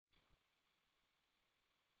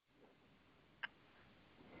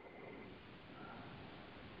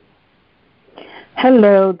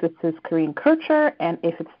Hello, this is Karine Kircher, and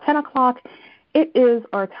if it's 10 o'clock, it is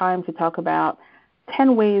our time to talk about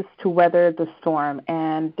 10 ways to weather the storm.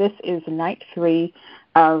 And this is night 3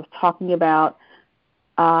 of talking about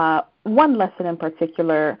one lesson in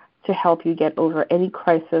particular to help you get over any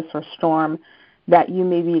crisis or storm that you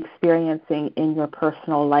may be experiencing in your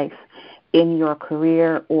personal life, in your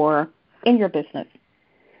career, or in your business.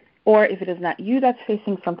 Or if it is not you that's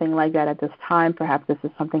facing something like that at this time, perhaps this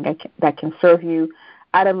is something that can serve you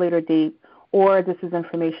at a later date, or this is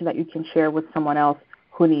information that you can share with someone else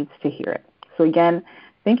who needs to hear it. So again,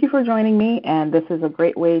 thank you for joining me, and this is a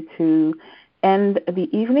great way to end the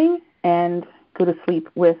evening and go to sleep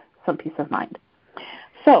with some peace of mind.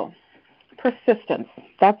 So, persistence,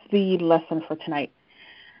 that's the lesson for tonight.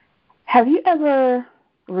 Have you ever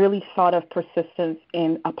really thought of persistence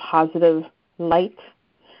in a positive light?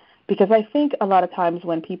 Because I think a lot of times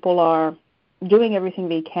when people are doing everything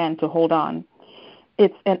they can to hold on,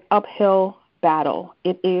 it's an uphill battle.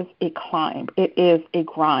 It is a climb. It is a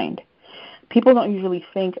grind. People don't usually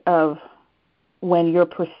think of when you're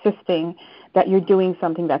persisting that you're doing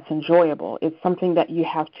something that's enjoyable. It's something that you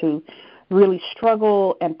have to really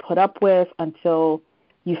struggle and put up with until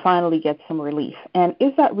you finally get some relief. And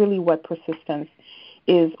is that really what persistence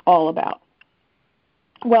is all about?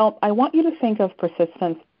 Well, I want you to think of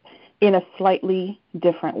persistence in a slightly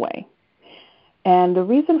different way. And the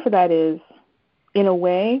reason for that is, in a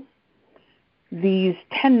way, these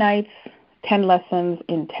 10 nights, 10 lessons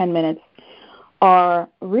in 10 minutes are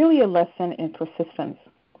really a lesson in persistence,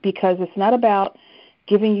 because it's not about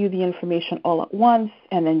giving you the information all at once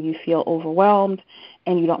and then you feel overwhelmed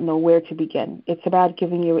and you don't know where to begin. It's about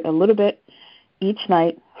giving you a little bit each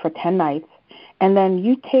night for 10 nights, and then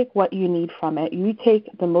you take what you need from it. You take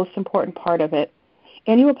the most important part of it,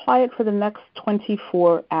 and you apply it for the next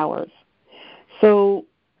 24 hours. So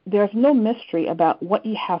there's no mystery about what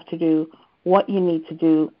you have to do, what you need to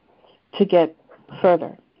do to get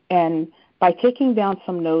further. And by taking down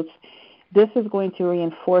some notes, this is going to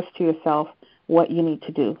reinforce to yourself what you need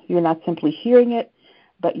to do. You're not simply hearing it,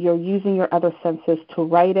 but you're using your other senses to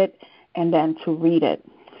write it and then to read it.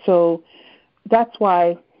 So that's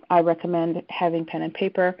why I recommend having pen and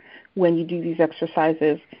paper when you do these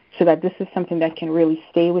exercises, so that this is something that can really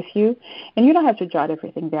stay with you. And you don't have to jot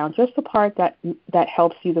everything down, just the part that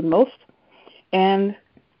helps you the most and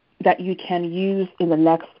that you can use in the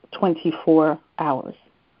next 24 hours.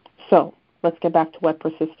 So let's get back to what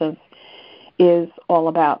persistence is all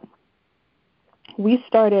about. We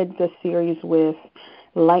started this series with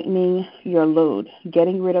lightening your load,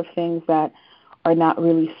 getting rid of things that are not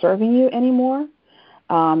really serving you anymore.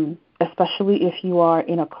 Especially if you are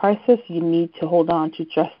in a crisis, you need to hold on to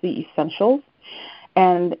just the essentials,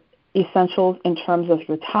 and essentials in terms of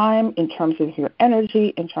your time, in terms of your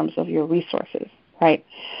energy, in terms of your resources, right?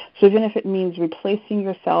 So even if it means replacing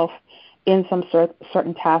yourself in some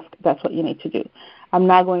certain task, that's what you need to do. I'm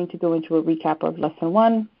not going to go into a recap of lesson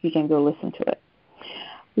 1. You can go listen to it.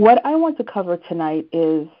 What I want to cover tonight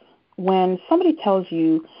is when somebody tells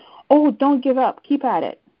you, oh, don't give up, keep at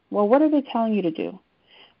it. Well, what are they telling you to do?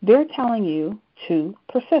 They're telling you to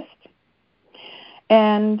persist.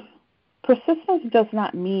 And persistence does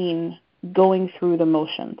not mean going through the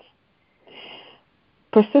motions.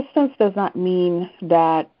 Persistence does not mean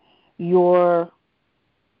that you're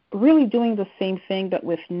really doing the same thing but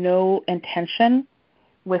with no intention,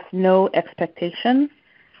 with no expectation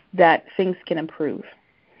that things can improve.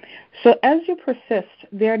 So as you persist,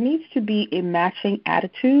 there needs to be a matching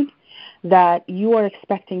attitude that you are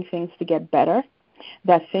expecting things to get better,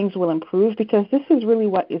 that things will improve, because this is really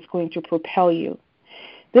what is going to propel you.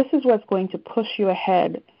 This is what's going to push you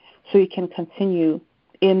ahead so you can continue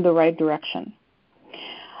in the right direction.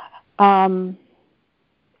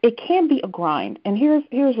 It can be a grind, and here's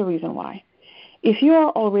the reason why. If you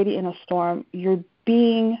are already in a storm, you're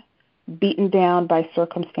being beaten down by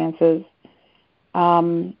circumstances,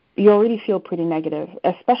 you already feel pretty negative,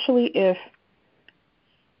 especially if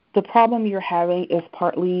the problem you're having is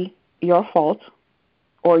partly your fault,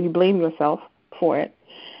 or you blame yourself for it.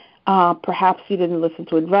 Perhaps you didn't listen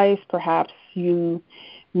to advice. Perhaps you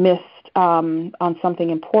missed on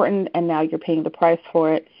something important, and now you're paying the price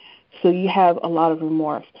for it. So you have a lot of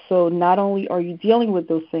remorse. So not only are you dealing with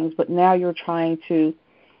those things, but now you're trying to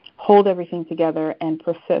hold everything together and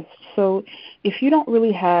persist. So if you don't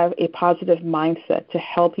really have a positive mindset to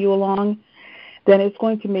help you along, then it's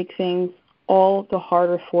going to make things all the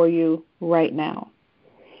harder for you right now.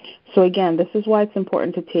 So again, this is why it's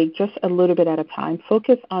important to take just a little bit at a time.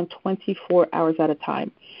 Focus on 24 hours at a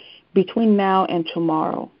time. Between now and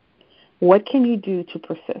tomorrow, what can you do to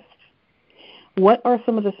persist? What are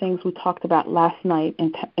some of the things we talked about last night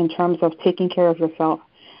in terms of taking care of yourself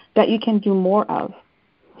that you can do more of?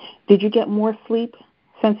 Did you get more sleep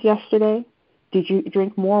since yesterday? Did you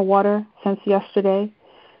drink more water since yesterday?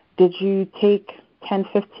 Did you take 10,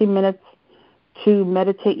 15 minutes to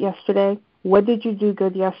meditate yesterday? What did you do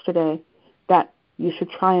good yesterday that you should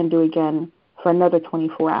try and do again for another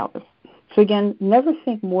 24 hours? So again, never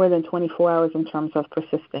think more than 24 hours in terms of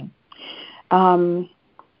persisting.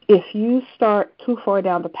 If you start too far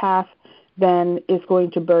down the path, then it's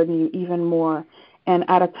going to burden you even more. And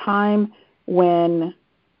at a time when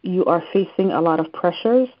you are facing a lot of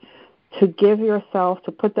pressures, to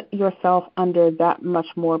put yourself under that much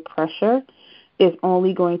more pressure is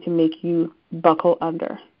only going to make you buckle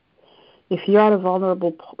under. If you're at a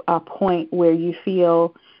vulnerable point where you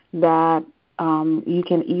feel that you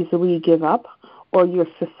can easily give up or you're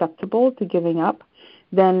susceptible to giving up,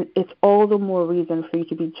 then it's all the more reason for you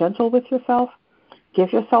to be gentle with yourself.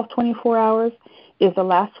 Give yourself 24 hours. If the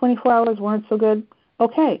last 24 hours weren't so good,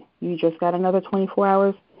 okay, you just got another 24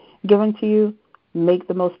 hours given to you. Make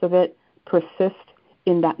the most of it. Persist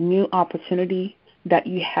in that new opportunity that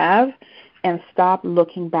you have, and stop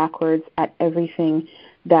looking backwards at everything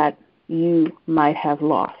that you might have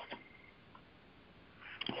lost.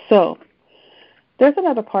 So there's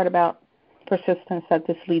another part about persistence that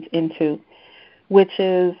this leads into, which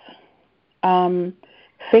is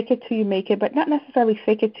fake it till you make it, but not necessarily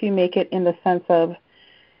fake it till you make it in the sense of,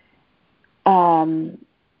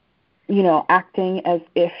 acting as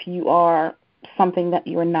if you are something that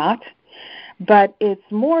you're not. But it's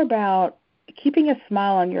more about keeping a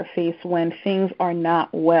smile on your face when things are not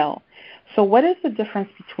well. So what is the difference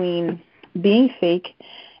between being fake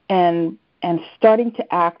and starting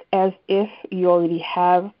to act as if you already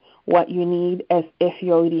have what you need, as if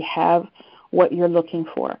you already have what you're looking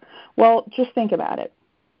for? Well, just think about it.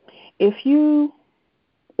 If you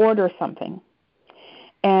order something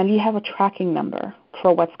and you have a tracking number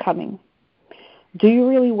for what's coming, do you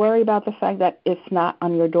really worry about the fact that it's not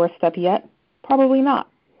on your doorstep yet? Probably not,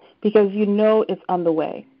 because you know it's on the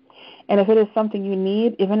way. And if it is something you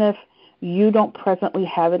need, even if you don't presently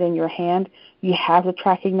have it in your hand, you have the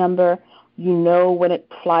tracking number, you know when it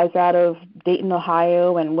flies out of Dayton,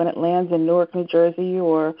 Ohio, and when it lands in Newark, New Jersey,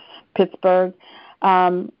 or Pittsburgh,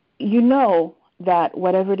 you know that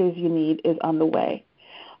whatever it is you need is on the way.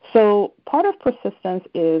 So part of persistence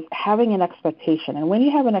is having an expectation. And when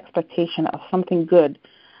you have an expectation of something good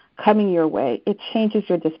coming your way, it changes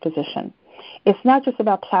your disposition. It's not just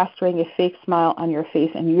about plastering a fake smile on your face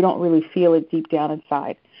and you don't really feel it deep down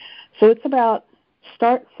inside. So it's about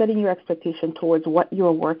start setting your expectation towards what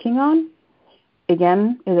you're working on,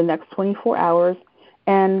 again, in the next 24 hours,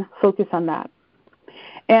 and focus on that.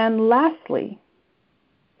 And lastly,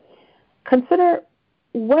 consider,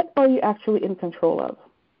 what are you actually in control of?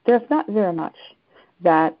 There's not very much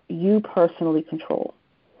that you personally control.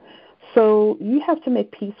 So you have to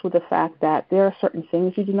make peace with the fact that there are certain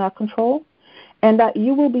things you do not control and that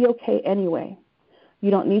you will be okay anyway. You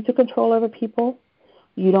don't need to control other people.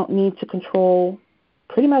 You don't need to control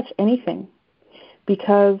pretty much anything,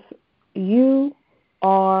 because you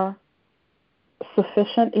are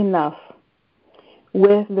sufficient enough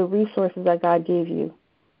with the resources that God gave you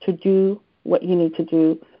to do what you need to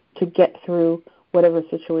do to get through whatever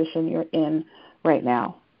situation you're in right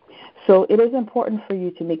now. So it is important for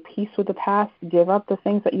you to make peace with the past, give up the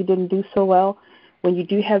things that you didn't do so well. When you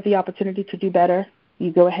do have the opportunity to do better,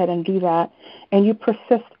 you go ahead and do that, and you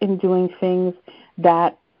persist in doing things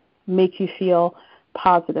that make you feel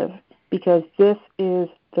positive, because this is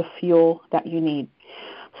the fuel that you need.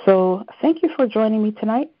 So thank you for joining me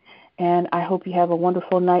tonight, and I hope you have a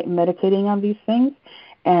wonderful night meditating on these things,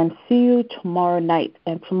 and see you tomorrow night.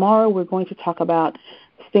 And tomorrow we're going to talk about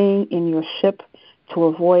staying in your ship to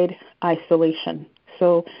avoid isolation.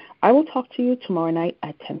 So I will talk to you tomorrow night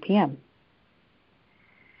at 10 p.m.